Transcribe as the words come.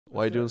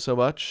Why are you doing so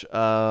much?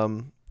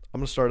 I'm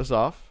gonna start us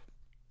off.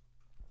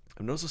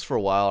 I've noticed this for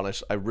a while,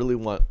 and I really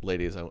want,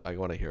 ladies, I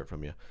want to hear it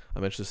from you. I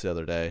mentioned this the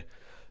other day.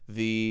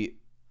 The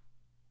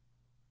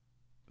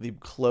the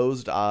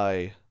closed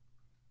eye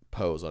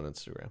pose on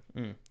Instagram.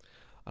 Mm.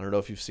 I don't know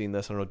if you've seen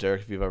this. I don't know,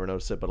 Derek, if you've ever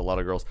noticed it, but a lot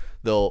of girls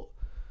they'll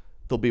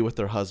be with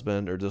their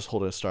husband or just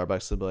holding a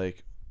Starbucks. They'll be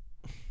like,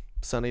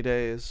 sunny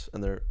days,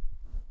 and they're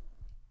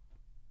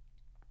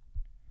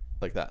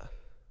like that,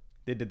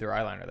 They did their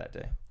eyeliner that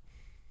day.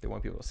 They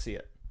want people to see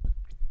it.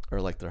 or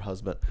like their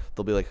husband.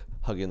 They'll be like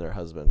hugging their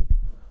husband,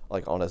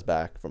 like on his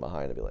back from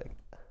behind, and be like,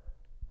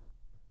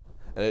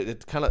 and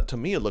it kind of, to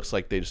me, it looks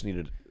like they just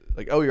needed,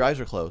 like, oh, your eyes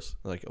are closed.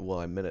 Like, well,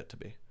 I meant it to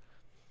be,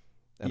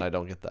 and I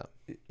don't get that.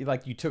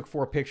 Like you took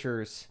 4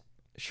 pictures.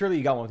 Surely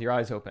you got one with your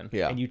eyes open.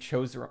 Yeah. And you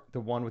chose the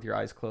one with your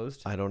eyes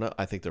closed. I don't know.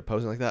 I think they're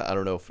posing like that. I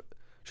don't know if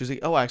she's like,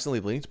 oh, I accidentally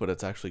blinked, but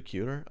it's actually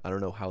cuter. I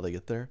don't know how they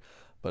get there,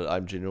 but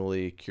I'm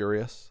genuinely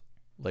curious.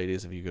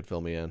 Ladies, if you could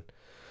fill me in.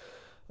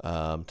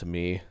 To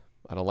me,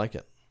 I don't like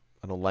it.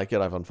 I don't like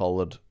it. I've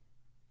unfollowed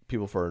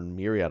people for a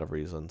myriad of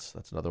reasons.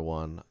 That's another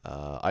one.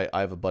 I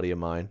have a buddy of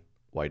mine.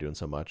 Why are you doing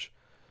so much?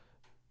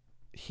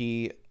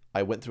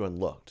 I went through and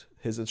looked.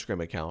 His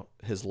Instagram account,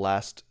 his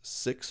last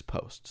 6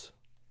 posts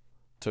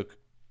took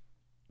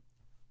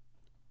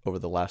over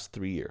the last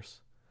 3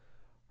 years.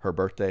 Her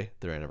birthday,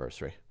 their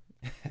anniversary,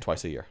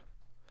 twice a year.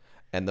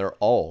 And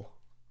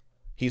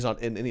he's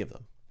not in any of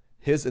them.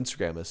 His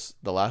Instagram is,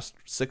 the last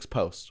 6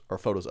 posts are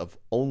photos of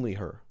only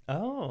her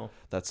Oh.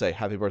 that say,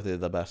 happy birthday to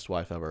the best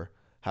wife ever.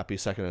 Happy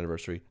 2nd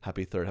anniversary.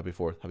 Happy 3rd, happy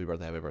 4th. Happy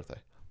birthday, happy birthday.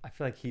 I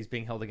feel like he's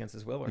being held against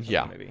his will or something,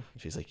 Yeah. maybe.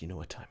 She's like, you know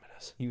what time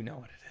it is? You know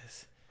what it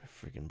is. My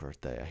freaking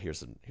birthday.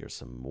 Here's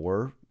some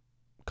more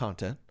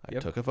content. I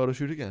Yep. took a photo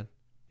shoot again.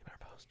 You better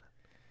post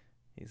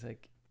it. He's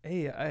like,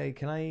 hey,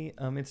 can I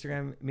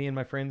Instagram me and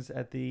my friends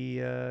at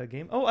the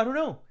game? Oh, I don't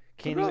know.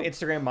 Can you know.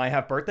 Instagram my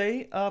half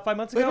birthday 5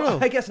 months I don't ago?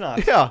 know. I guess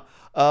not. Yeah.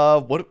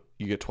 What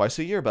you get twice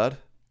a year, bud?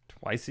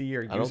 Twice a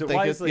year. I don't Use it think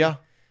wisely. yeah.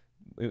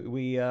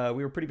 We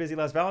were pretty busy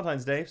last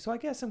Valentine's Day, so I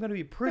guess I'm going to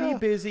be pretty Yeah.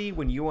 busy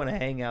when you want to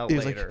hang out He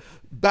was later. like,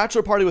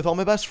 bachelor party with all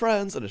my best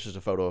friends, and it's just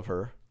a photo of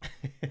her.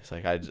 It's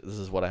like, this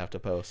is what I have to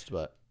post,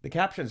 but The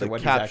captions the are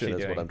what caption he's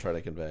is actually what doing. I'm trying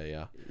to convey.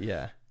 Yeah.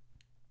 Yeah.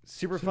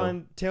 Super So-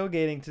 fun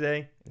tailgating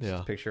today. It's Yeah.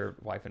 just a picture of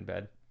wife in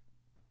bed.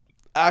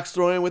 Axe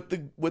throwing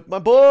with my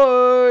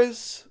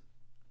boys.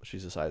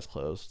 She's just eyes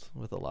closed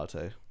with a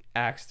latte,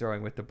 Axe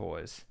throwing with the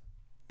boys.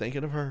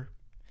 thinking of her.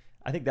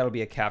 I think that'll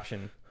be a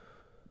caption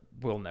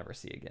we'll never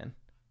see again.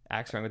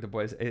 Axe throwing with the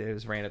boys. It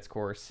has ran its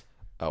course.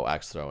 Oh,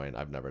 axe throwing.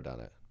 I've never done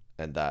it,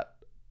 and that.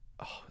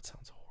 Oh, it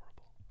sounds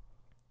horrible.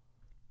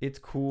 It's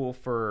cool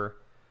for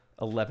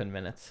 11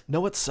 minutes.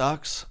 Know what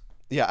sucks?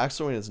 Yeah, axe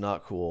throwing is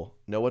not cool.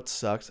 Know what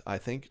sucks? I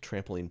think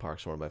trampoline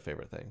parks are one of my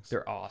favorite things.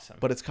 They're awesome.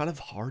 But it's kind of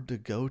hard to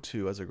go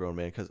to as a grown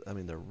man because, I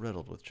mean, they're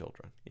riddled with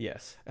children.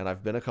 Yes. And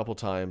I've been a couple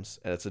times,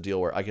 and it's a deal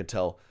where I can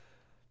tell,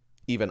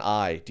 even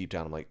I, deep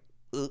down, I'm like,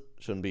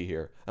 shouldn't be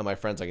here. And my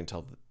friends, I can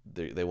tell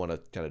they want to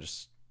kind of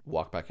just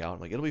walk back out. I'm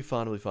like, it'll be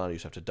fun. You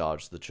just have to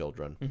dodge the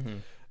children. Mm-hmm.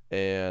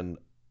 And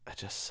it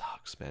just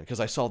sucks, man. Because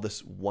I saw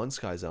this one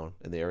Sky Zone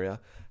in the area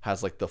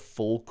has like the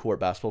full court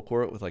basketball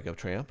court with like a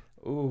tramp.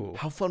 Ooh.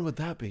 How fun would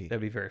that be?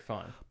 That'd be very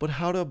fun. But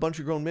how do a bunch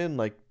of grown men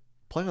like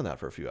play on that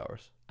for a few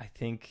hours? I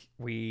think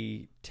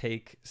we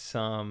take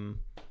some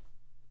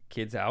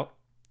kids out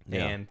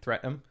Yeah. and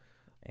threaten them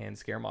and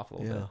scare them off a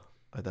little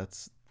bit.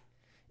 That's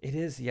It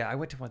is, yeah. I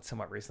went to one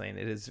somewhat recently, and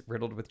it is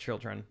riddled with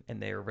children, and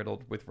they are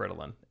riddled with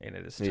Ritalin, and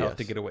it is tough Yes.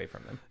 to get away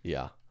from them.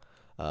 yeah.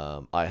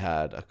 I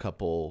had a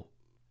couple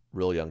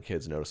real young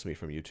kids notice me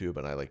from YouTube,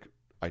 and I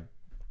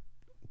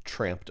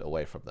tramped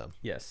away from them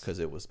Yes, because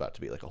it was about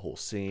to be like a whole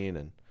scene.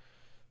 And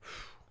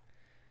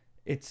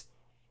it's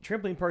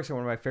trampoline parks are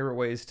one of my favorite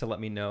ways to let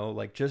me know,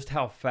 like, just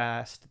how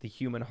fast the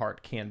human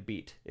heart can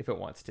beat if it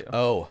wants to.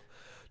 oh,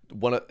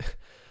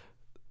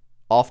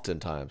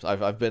 oftentimes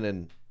I've been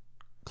in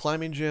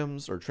climbing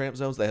gyms or tramp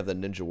zones. They have the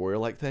Ninja Warrior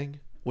like thing,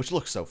 which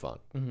looks so fun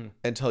Mm-hmm.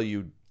 until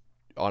you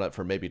on it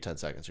for maybe 10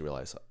 seconds. You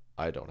realize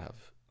I don't have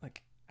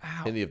Like,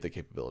 ow, any of the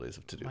capabilities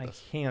to do my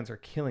this. hands are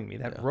killing me.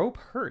 That Yeah. rope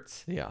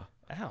hurts. Yeah,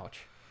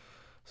 Ouch.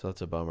 so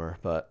that's a bummer.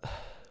 But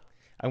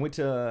I went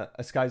to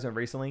a Sky Zone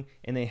recently,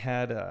 and they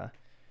had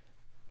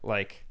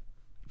like,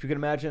 if you can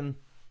imagine,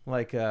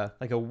 like a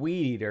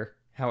weed eater,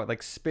 how it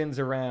like spins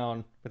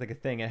around with like a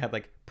thing. It had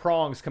like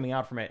prongs coming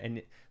out from it,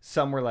 and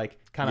some were like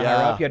kind of higher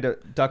Yeah. up. You had to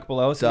duck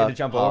below, so you had to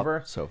jump hop,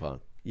 over. so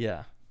fun.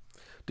 Yeah,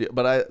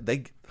 But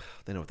they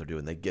know what they're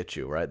doing. They get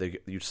you right.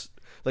 You just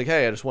like,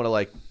 hey, I just want to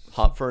like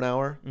hop for an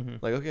hour. Mm-hmm.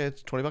 Like, okay,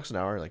 it's $20 an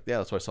hour. Like, yeah,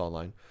 that's what I saw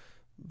online.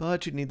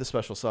 But you need the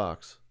special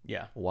socks.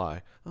 yeah.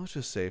 Why? Oh, it's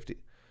just safety.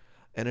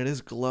 And it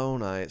is glow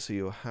night, so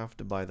you have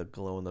to buy the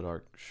glow in the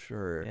dark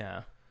shirt.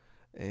 Yeah.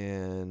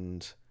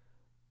 And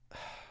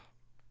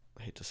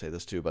I hate to say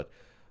this too, but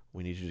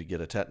we need you to get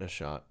a tetanus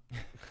shot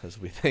because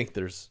we think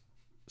there's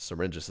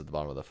syringes at the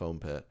bottom of the foam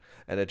pit,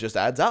 and it just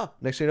adds up.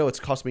 Next thing you know, it's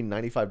cost me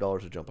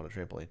 $95 to jump on a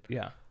trampoline.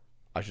 Yeah.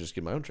 I should just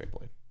get my own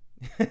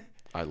trampoline.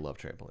 I love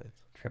trampolines.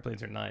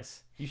 Trampolines are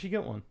nice. You should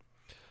get one.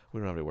 We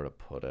don't have anywhere to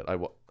put it. I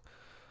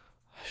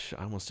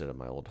almost did it at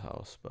my old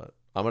house, but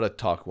I'm gonna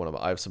talk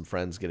I have some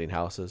friends getting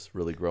houses,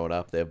 really growing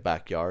up. They have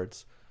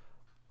backyards.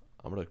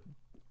 I'm gonna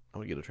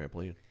get a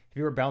trampoline. Have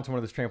you ever bounced on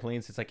one of those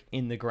trampolines? It's like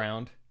in the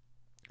ground.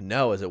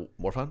 No, is it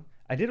more fun?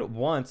 I did it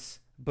once,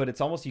 but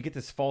it's almost, you get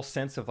this false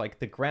sense of like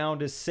the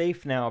ground is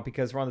safe now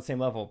because we're on the same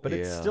level, but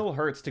it still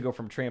hurts to go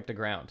from tramp to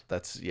ground.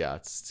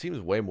 It seems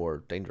way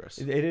more dangerous.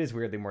 It is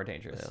weirdly more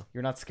dangerous. Yeah.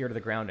 You're not scared of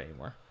the ground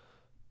anymore.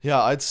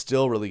 Yeah, I'd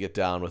still really get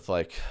down with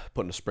like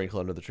putting a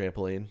sprinkler under the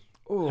trampoline,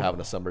 Ooh. having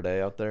a summer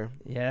day out there.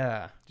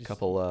 Yeah. A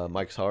couple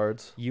Mike's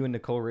Hards. You and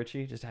Nicole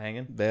Richie just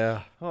hanging.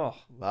 Yeah. Oh.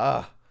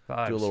 Vibes. Do a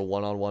Vibes. little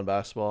one-on-one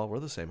basketball. We're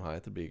the same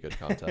height. That'd be a good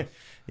contest.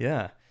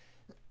 Yeah.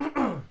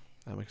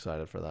 I'm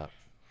excited for that.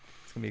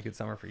 It's going to be a good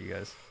summer for you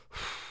guys.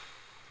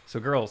 So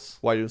girls,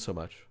 Why are you doing so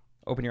much?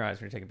 open your eyes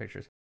when you're taking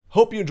pictures.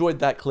 Hope you enjoyed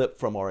that clip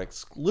from our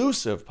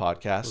exclusive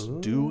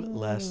podcast, Do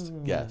Less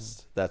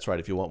Guests. That's right.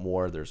 If you want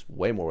more, there's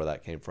way more where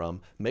that came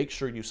from. Make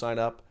sure you sign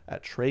up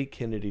at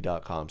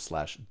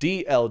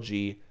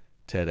treykennedy.com/DLG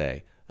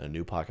today. A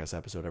new podcast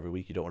episode every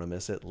week. You don't want to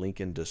miss it. Link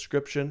in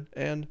description.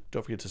 And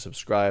don't forget to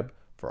subscribe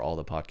for all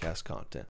the podcast content.